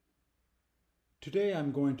Today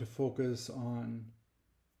I'm going to focus on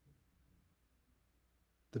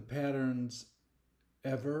the patterns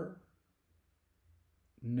ever,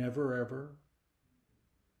 never ever,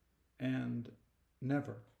 and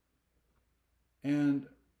never. And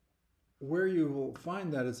where you will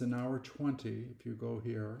find that is in hour 20. If you go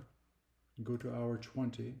here, go to hour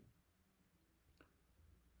 20.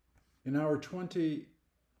 In hour 20,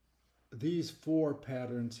 these four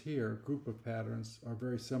patterns here, group of patterns, are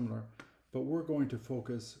very similar, but we're going to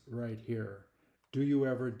focus right here. Do you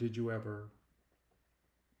ever, did you ever,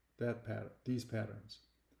 that pattern, these patterns.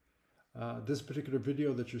 This particular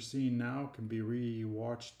video that you're seeing now can be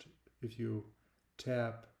re-watched if you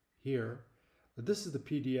tap here. This is the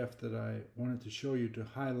PDF that I wanted to show you to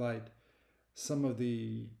highlight some of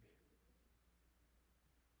the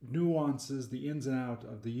nuances, the ins and out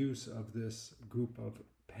of the use of this group of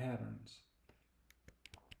patterns.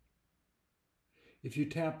 If you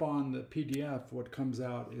tap on the PDF, what comes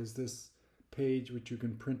out is this page, which you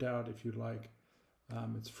can print out if you like.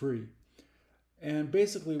 It's free. And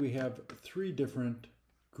basically we have three different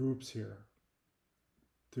groups here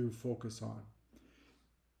to focus on.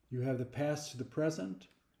 You have the past to the present,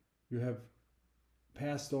 you have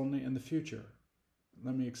past only, and the future.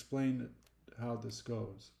 Let me explain how this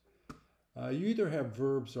goes. You either have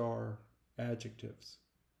verbs or adjectives.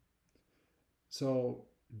 So,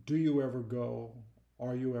 do you ever go?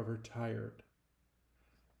 Are you ever tired?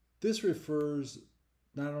 This refers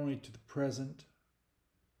not only to the present,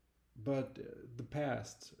 but the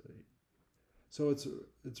past. So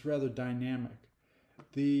it's rather dynamic.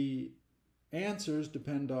 The answers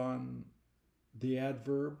depend on the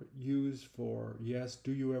adverb used for yes,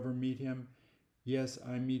 do you ever meet him? Yes,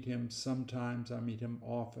 I meet him sometimes, I meet him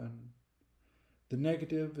often. The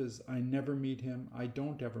negative is I never meet him, I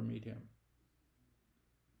don't ever meet him.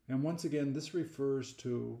 And once again, this refers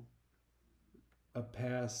to a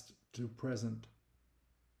past to present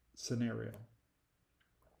scenario.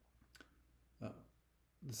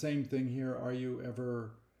 The same thing here, are you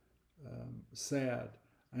ever sad?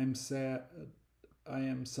 I'm sad, I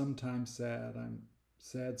am sometimes sad, I'm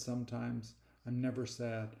sad sometimes, I'm never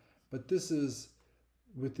sad. But this is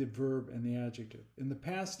with the verb and the adjective. In the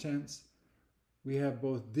past tense, we have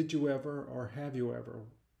both did you ever or have you ever.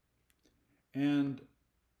 And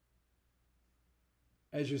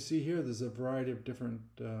as you see here, there's a variety of different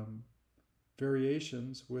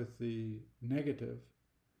variations with the negative.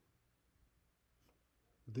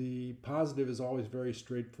 The positive is always very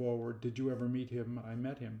straightforward. Did you ever meet him? I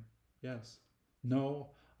met him. Yes.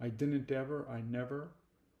 No, I didn't ever. I never.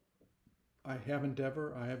 I haven't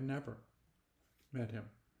ever. I have never met him.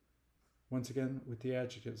 Once again, with the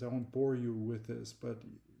adjectives. I won't bore you with this, but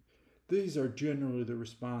these are generally the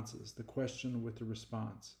responses, the question with the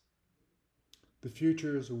response. The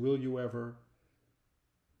future is will you ever,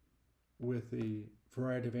 with the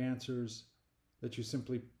variety of answers that you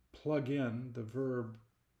simply plug in the verb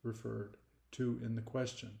referred to in the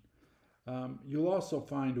question. You'll also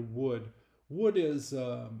find would. Would is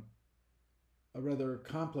a rather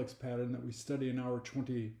complex pattern that we study in hour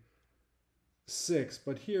 26,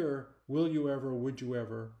 but here, will you ever, would you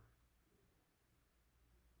ever,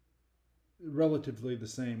 relatively the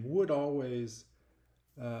same. Would always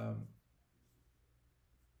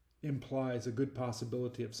implies a good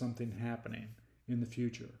possibility of something happening in the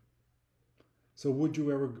future. So would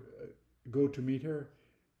you ever go to meet her?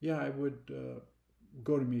 Yeah, I would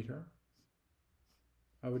go to meet her.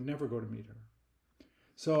 I would never go to meet her.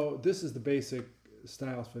 So this is the basic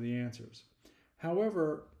styles for the answers.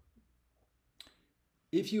 However,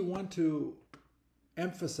 if you want to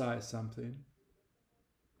emphasize something,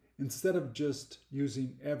 instead of just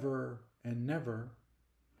using ever and never,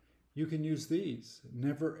 you can use these,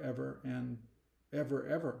 never, ever, and ever,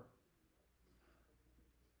 ever.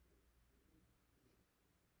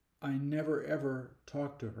 I never, ever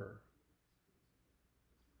talk to her.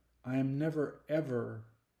 I am never, ever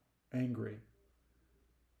angry.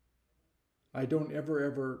 I don't ever,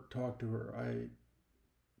 ever talk to her.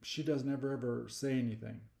 She doesn't ever say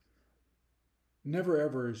anything. Never,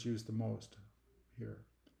 ever is used the most here.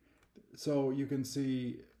 So you can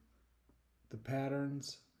see the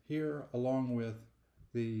patterns here along with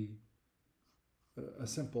a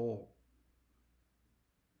simple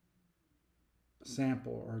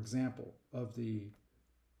sample or example of the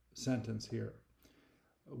sentence here.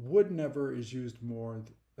 Would never is used more,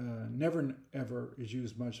 never ever is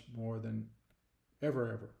used much more than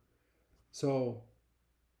ever ever. So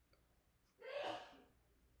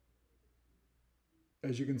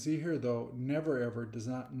as you can see here though, never ever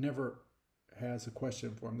never has a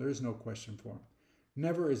question form. There is no question form.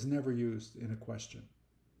 Never is never used in a question.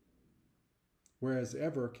 whereas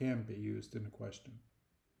ever can be used in a question.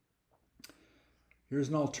 Here's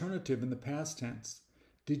an alternative in the past tense.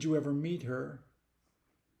 Did you ever meet her?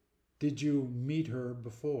 Did you meet her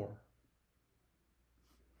before?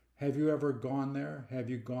 Have you ever gone there? Have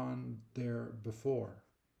you gone there before?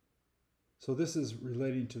 So this is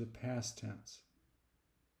relating to the past tense.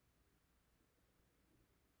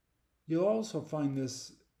 You'll also find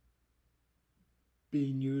this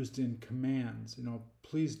being used in commands.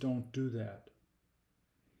 Please don't do that.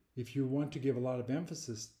 If you want to give a lot of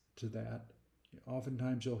emphasis to that,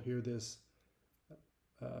 oftentimes you'll hear this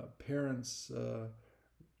parents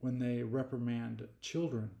when they reprimand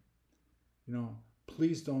children.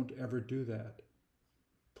 Please don't ever do that.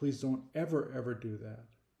 Please don't ever do that.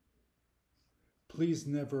 Please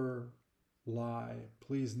never lie.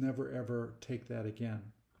 Please never ever take that again.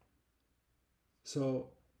 So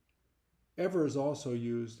ever is also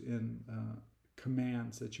used in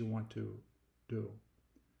commands that you want to do.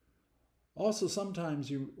 Also,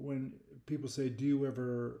 sometimes when people say, do you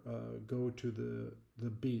ever go to the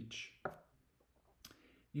beach?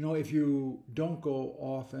 If you don't go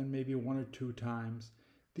often, maybe 1 or 2 times,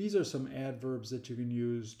 these are some adverbs that you can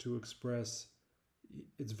use to express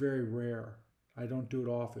it's very rare. I don't do it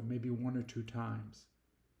often, maybe 1 or 2 times.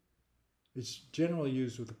 It's generally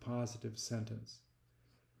used with a positive sentence.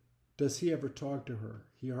 Does he ever talk to her?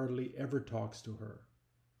 He hardly ever talks to her.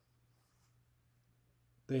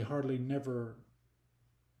 They hardly never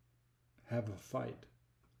have a fight.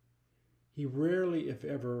 He rarely, if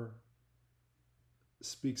ever,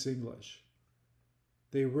 speaks English.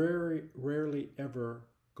 They rarely ever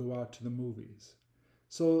go out to the movies.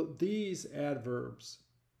 So these adverbs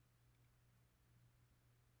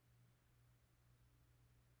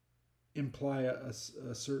imply a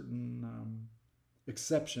certain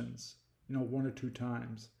exceptions, 1 or 2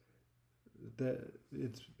 times that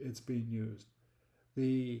it's being used.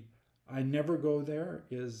 The I never go there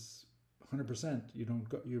is 100%.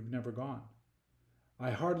 You've never gone.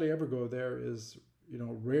 I hardly ever go there is,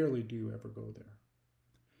 rarely do you ever go there.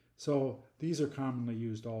 So these are commonly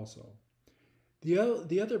used also.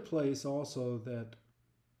 The other place also that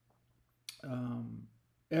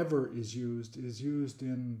ever is used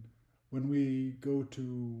in when we go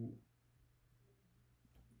to,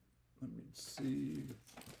 let me see,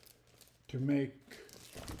 to make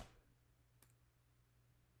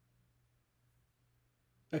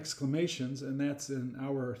exclamations, and that's in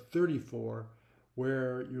hour 34,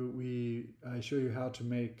 where I show you how to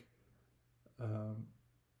make an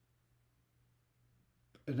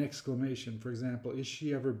exclamation. For example, is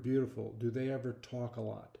she ever beautiful? Do they ever talk a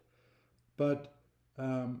lot? But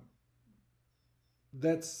that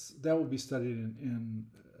will be studied in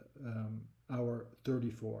hour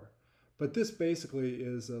 34. But this basically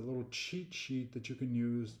is a little cheat sheet that you can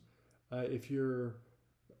use if you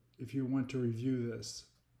want to review this.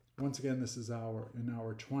 Once again, this is in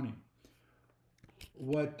hour 20.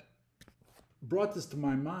 What brought this to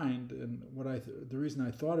my mind, and the reason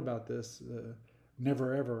I thought about this,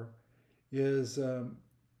 never ever, is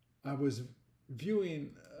I was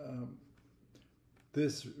viewing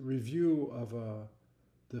this review of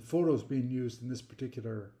the photos being used in this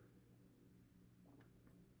particular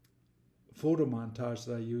photo montage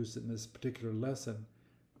that I used in this particular lesson,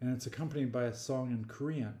 and it's accompanied by a song in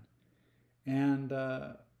Korean. And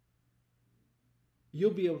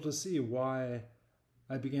you'll be able to see why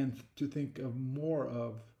I began to think of more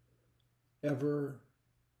of ever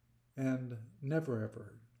and never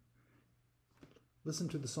ever. Listen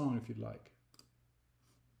to the song if you'd like.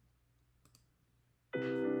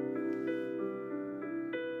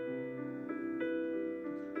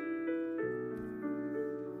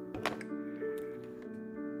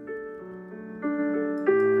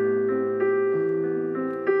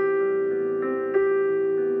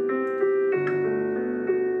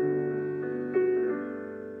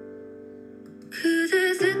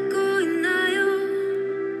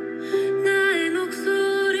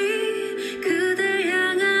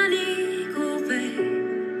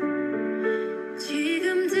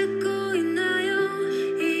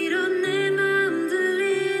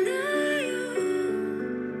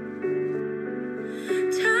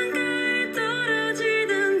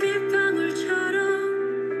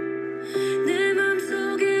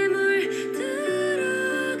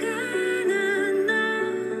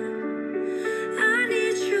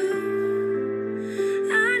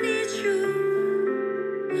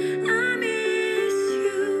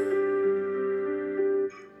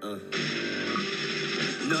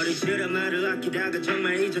 아끼다가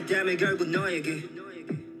정말 잊었다면 결국 너에게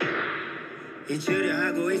잊으려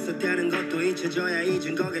하고 있었다는 것도 잊혀져야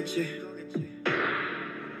잊은 거겠지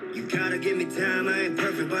You gotta give me time, I ain't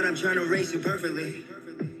perfect, but I'm trying to race you perfectly.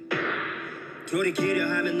 돌이키려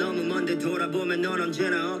하면 너무 먼데 돌아보면 넌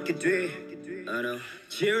언제나 없게 돼. I know.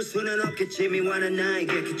 지울 수는 없겠지 미워하는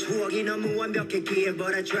나에게 그 추억이 너무 완벽했기에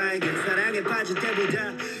But I try again. 사랑에 빠질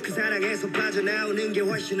때보다 그 사랑에서 빠져나오는 게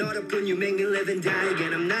훨씬 어렵군. You make me live and die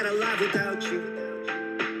again. I'm not alive without you.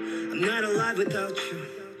 I'm not alive without you.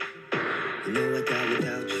 You know I die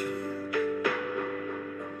without you.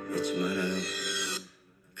 잊지 말아요.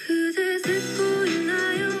 그대 듣고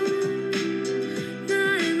있나요?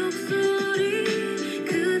 나의 목소리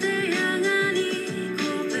그댈 향한 이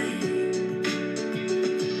고백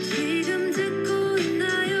지금 듣고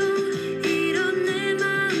있나요? 이런 내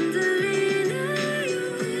맘 들리나요?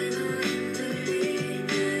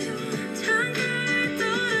 창가에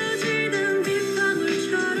떨어지던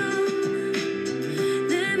빗방울처럼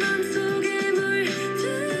내 맘속에 물들어가는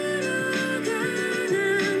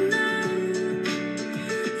너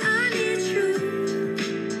I need you,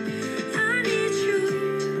 I need you,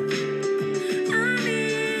 I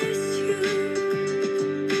miss you.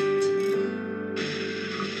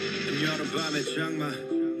 여름밤의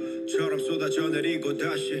장마처럼 쏟아져 내리고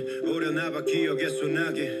다시 오려나봐 기억의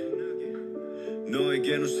소나기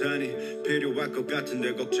너에겐 우산이 필요할 것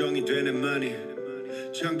같은데 걱정이 되네 많이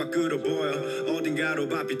창밖으로 보여 어딘가로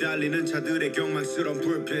바삐 달리는 차들의 경망스러운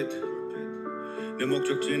불빛 내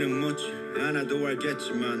목적지는 묻지 않아도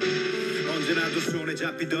알겠지만 언제나 두 손에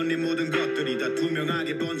잡히던 네 모든 것들이 다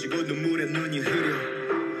투명하게 번지고 눈물에 눈이 흐려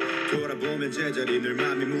돌아보면 제자리 늘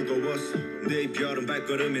맘이 무거웠어 내 이별은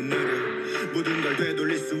발걸음이 느려 모든 걸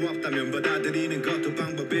되돌릴 수 없다면 받아들이는 것도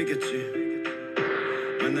방법이겠지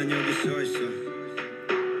난 여기 서 있어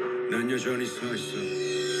난 여전히 서 있어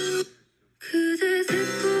그대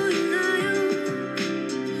듣고 있나요?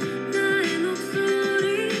 나의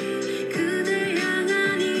목소리 그댈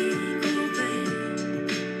향한 이 고백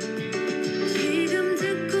지금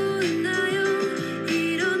듣고 있나요?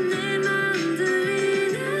 이런 내 맘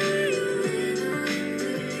들리나요?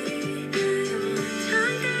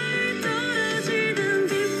 창가에 떨어지던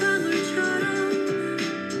빗방울처럼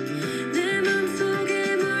내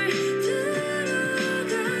맘속에 물들어가는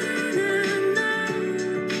너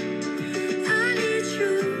I need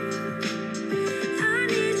you, I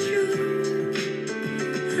need you,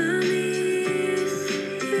 I miss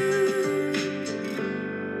you.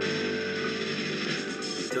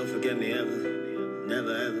 Don't forget me ever,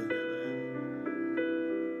 never ever.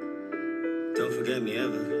 Don't forget me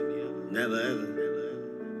ever, never ever.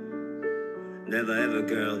 Never ever,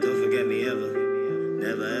 girl, don't forget me ever,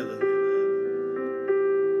 never ever.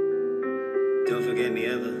 Don't forget me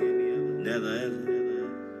ever, never ever.